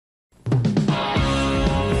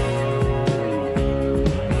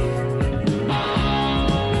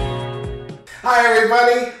Hi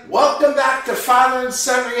everybody, welcome back to Father and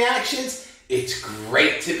Son Reactions. It's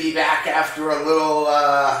great to be back after a little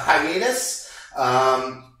hiatus.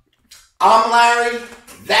 I'm Larry,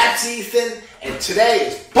 that's Ethan, and today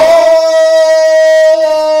is Thursday.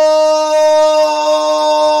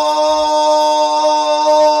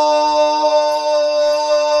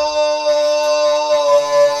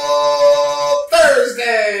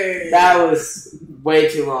 That was way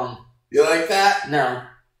too long. You like that? No.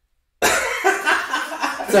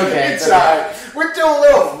 It's okay. It's alright. We're doing a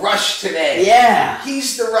little Rush today. Yeah.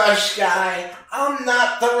 He's the Rush guy. I'm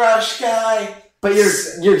not the Rush guy. But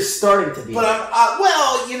you're starting to be. But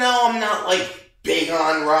I'm not like big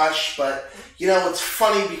on Rush, but it's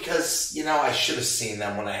funny because I should have seen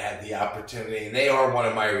them when I had the opportunity, and they are one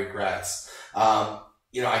of my regrets. I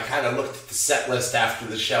kind of looked at the set list after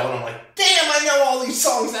the show, and I'm like, damn, I know all these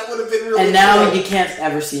songs. That would have been really And now cool. you can't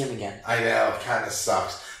ever see him again. I know, it kind of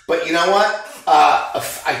sucks. But you know what?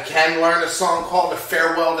 I can learn a song called "A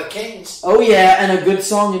Farewell to Kings." Oh yeah, and a good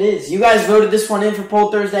song it is. You guys voted this one in for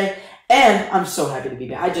Poll Thursday, and I'm so happy to be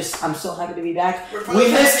back. I'm so happy to be back.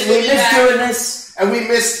 We missed doing this, and we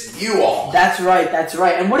missed you all. That's right.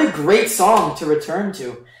 And what a great song to return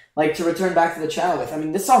to, to return back to the channel with. I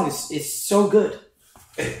mean, this song is so good.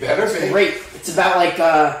 It better be great. It's about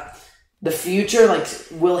the future.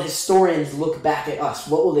 Will historians look back at us?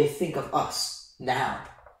 What will they think of us now?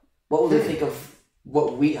 What will they think of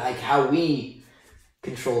what how we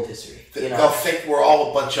controlled history? They'll think we're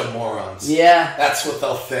all a bunch of morons. Yeah. That's what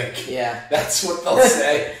they'll think. Yeah. That's what they'll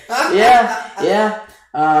say. Yeah.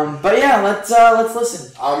 But yeah, let's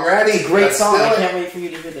listen. I'm ready. It's a great song. I can't wait for you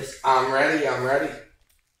to hear this. I'm ready.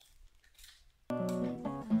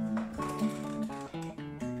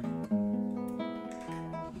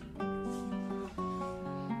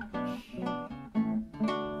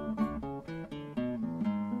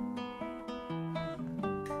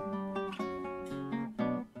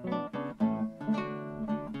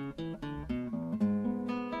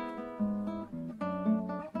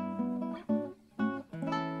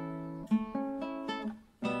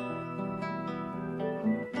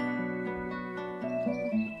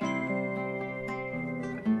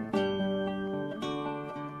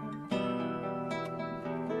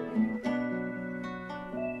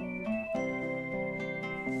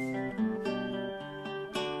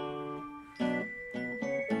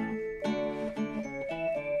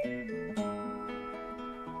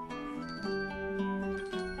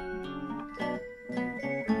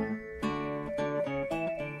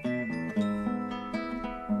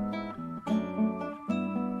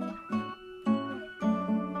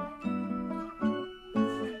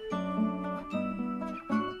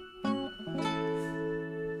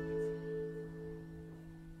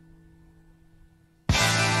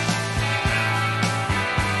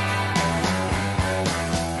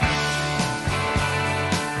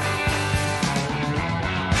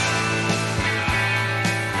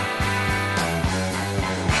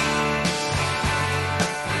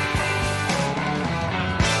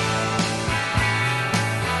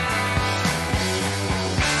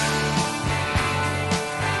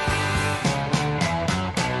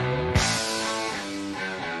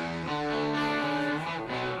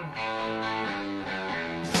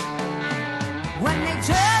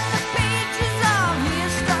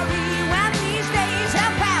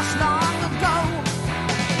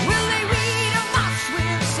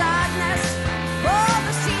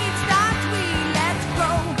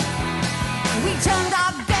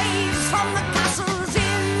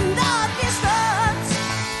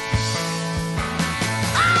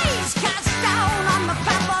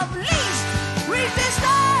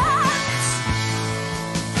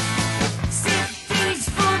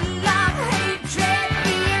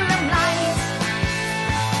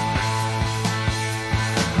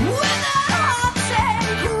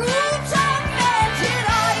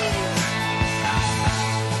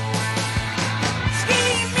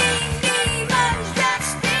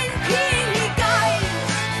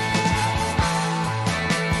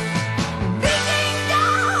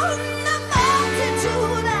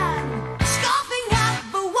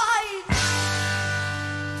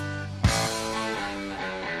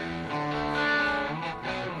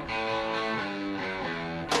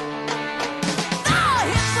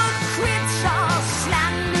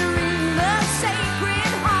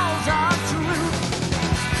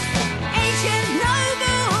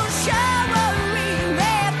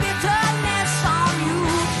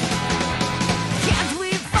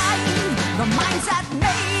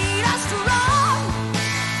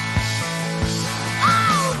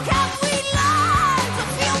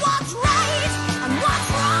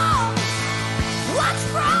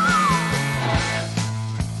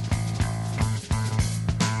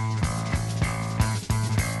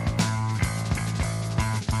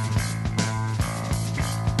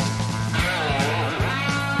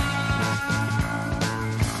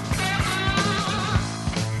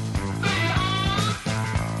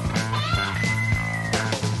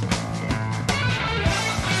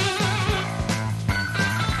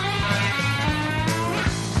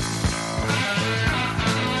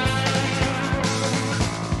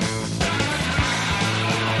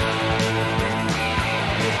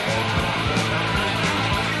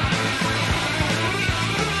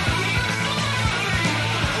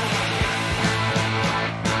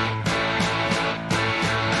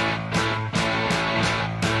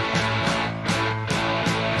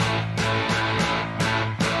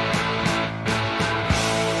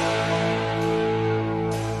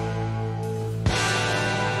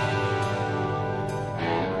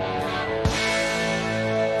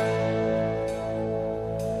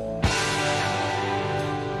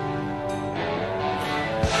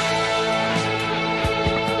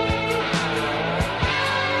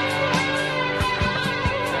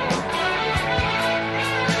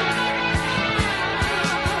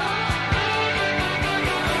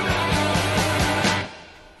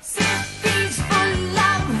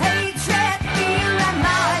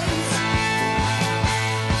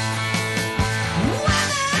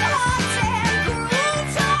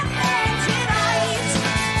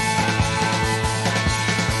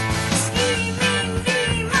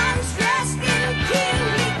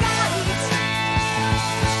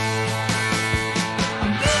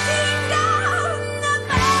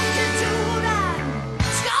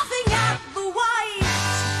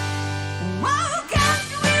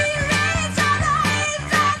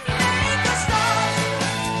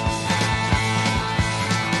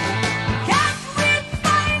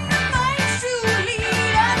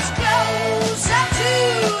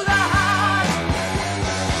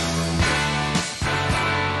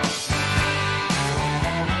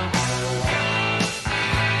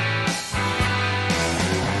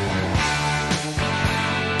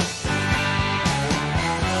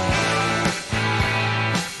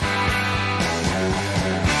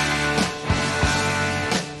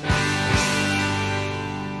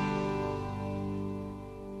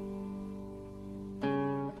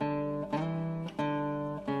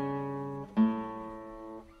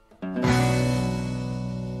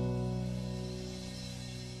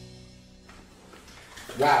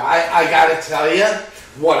 Wow, I gotta tell you,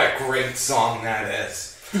 what a great song that is.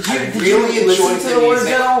 Did you listen to the words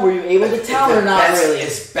at all? Were you able to tell or not really?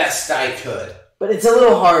 As best I could. But it's a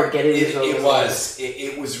little hard getting these vocals. It was.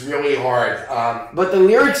 It was really hard. But the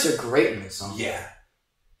lyrics are great in this song. Yeah.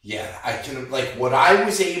 Yeah. I can, like, what I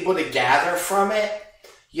was able to gather from it,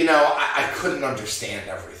 you know, I couldn't understand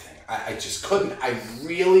everything. I just couldn't. I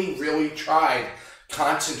really, really tried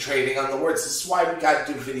concentrating on the words. This is why we got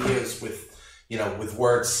to do videos with, you know, with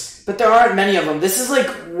words. But there aren't many of them. This is like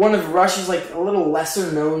one of Rush's like a little lesser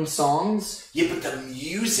known songs. Yeah, but the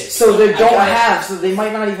music. So they don't have. So they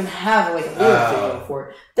might not even have like a lyric video for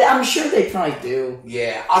it. I'm sure they probably do.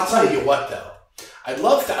 Yeah, I'll tell you what though. I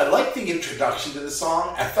like the introduction to the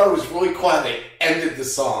song. I thought it was really cool how they ended the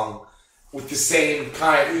song with the same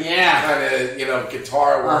kind of you know,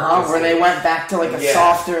 guitar work. Where they went back to like a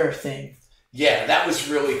softer thing. Yeah, that was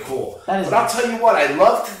really cool. But I'll tell you what, I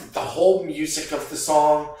loved the whole music of the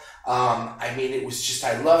song. I mean, it was just,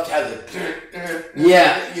 I loved how the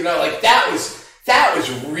you know, like that was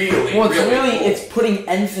really well, it's really cool. It's putting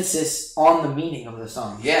emphasis on the meaning of the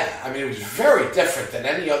song. Yeah, I mean, it was very different than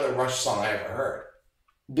any other Rush song I ever heard.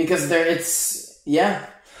 Because I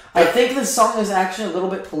think the song is actually a little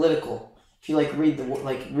bit political. If you read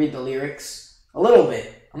the lyrics a little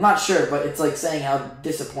bit. I'm not sure, but it's like saying how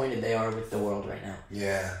disappointed they are with the world right now.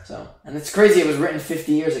 Yeah. So, and it's crazy. It was written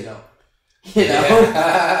 50 years ago. You know,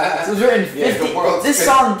 so it was written 50. Yeah, the world's this been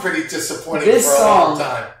song pretty disappointing for a long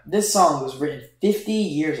time. This song was written 50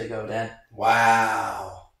 years ago, Dad.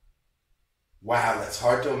 Wow, that's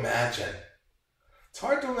hard to imagine. It's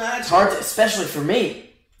hard to imagine. It's hard, especially for me.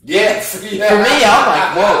 Yeah, for me, I'm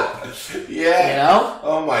like, whoa. Yeah. You know?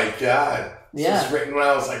 Oh my God. This was written when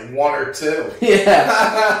I was like 1 or 2.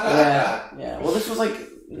 Yeah. Well, this was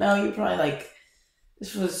you're probably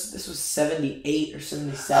this was 78 or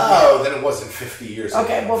 77. Oh, then it wasn't 50 years ago.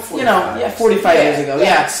 Okay, well, 45 years ago.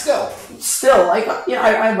 Yeah. Still,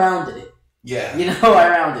 I rounded it. Yeah. I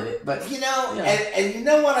rounded it, but and you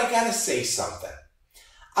know what? I gotta say something.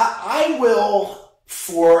 I will.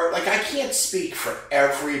 I can't speak for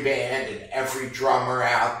every band and every drummer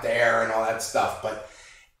out there and all that stuff, but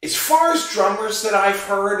as far as drummers that I've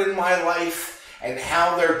heard in my life and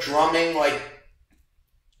how their drumming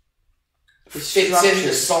fits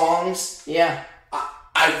into songs,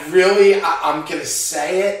 I'm gonna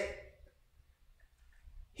say it.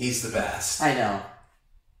 He's the best. I know.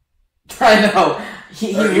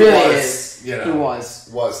 He really is. He was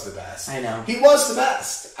the best. I know. He was the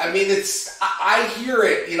best. I mean, I hear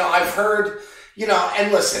it. I've heard,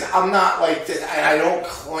 and listen, I'm not like this, and I don't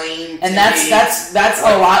claim to and that's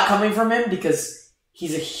a lot coming from him because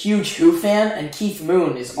he's a huge Who fan, and Keith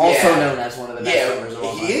Moon is also known as one of the best drummers of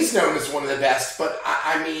all time. He is known as one of the best, but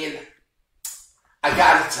I mean, I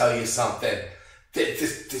gotta tell you something. The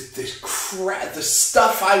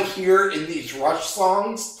stuff I hear in these Rush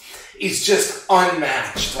songs is just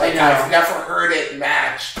unmatched. I've never heard it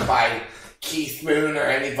matched by Keith Moon or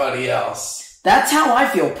anybody else. That's how I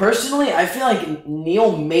feel. Personally, I feel like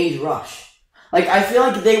Neil made Rush. I feel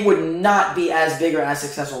like they would not be as big or as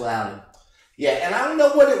successful without him. Yeah, and I don't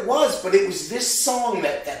know what it was, but it was this song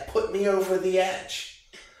that put me over the edge.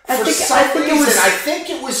 I think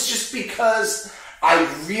it was just because I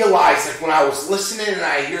realized, when I was listening and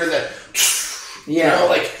I hear the,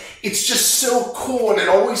 it's just so cool, and it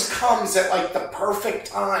always comes at the perfect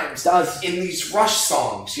times in these Rush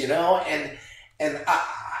songs, and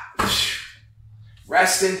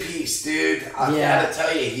rest in peace, dude. I gotta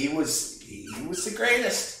tell you, he was the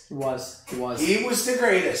greatest. He was. He was the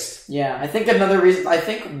greatest. Yeah, I think another reason,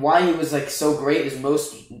 why he was so great is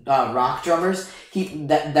most rock drummers,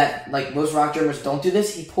 most rock drummers don't do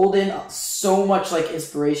this. He pulled in so much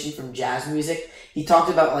inspiration from jazz music. He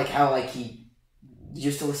talked about how he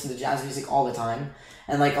used to listen to jazz music all the time,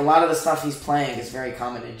 and a lot of the stuff he's playing is very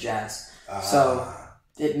common in jazz. So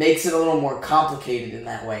it makes it a little more complicated in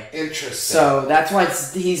that way. Interesting. So that's why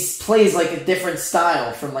he plays a different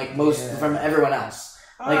style from from everyone else.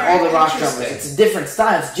 All the rock drummers, it's a different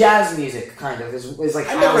style. It's jazz music, kind of.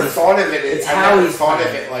 I never thought of it. I never thought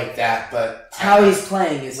of it like that, but how he's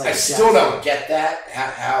playing is I still don't get that.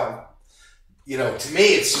 How to me,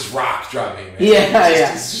 it's just rock drumming. Man.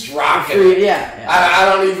 It's just rocking. I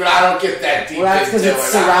don't get that deep. Well, that's because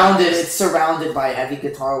it's surrounded by heavy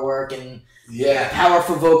guitar work and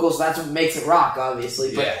powerful vocals. That's what makes it rock,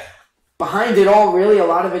 obviously. But behind it all, really, a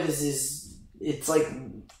lot of it is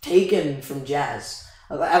taken from jazz.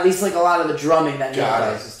 At least a lot of the drumming that Neil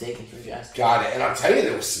does is taken from jazz. Got it. And I'll tell you,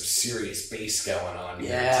 there was some serious bass going on here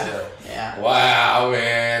too. Yeah. Wow,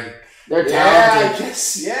 man. They're talented.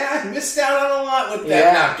 I missed out on a lot with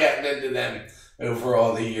them not getting into them over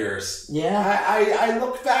all the years. Yeah. I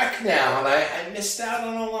look back now and I missed out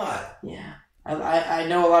on a lot. Yeah. I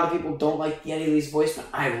know a lot of people don't like Geddy Lee's voice, but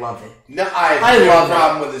I love it. No, I love no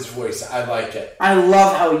problem with his voice. I like it. I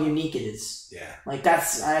love how unique it is. Yeah. Like,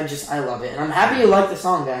 I love it. And I'm happy you like the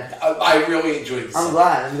song, guys. I really enjoyed the song.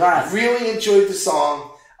 I'm glad. Really enjoyed the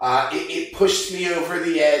song. It pushed me over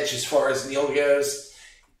the edge as far as Neil goes.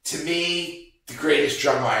 To me, the greatest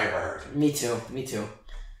drummer I ever heard. Me too.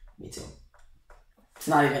 It's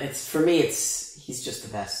not even, he's just the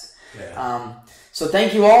best. Yeah. So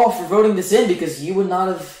thank you all for voting this in, because you would not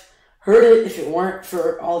have heard it if it weren't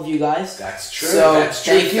for all of you guys. That's true. So That's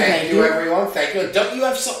true. thank you, everyone. Thank you. Don't you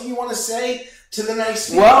have something you want to say to the nice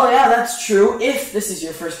people? Well, yeah, that's true. If this is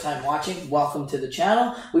your first time watching, welcome to the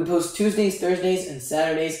channel. We post Tuesdays, Thursdays, and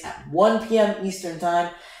Saturdays at 1 p.m. Eastern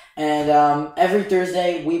Time. And every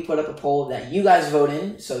Thursday, we put up a poll that you guys vote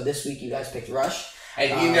in. So this week, you guys picked Rush.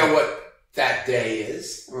 And you know what that day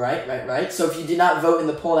is. Right. So if you did not vote in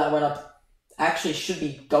the poll that went up, actually should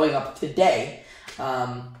be going up today.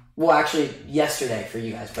 Well, actually, yesterday for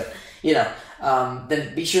you guys. But,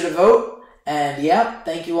 then be sure to vote. And, yeah,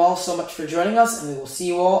 thank you all so much for joining us. And we will see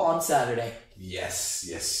you all on Saturday.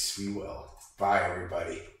 Yes, we will. Bye,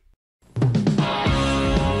 everybody.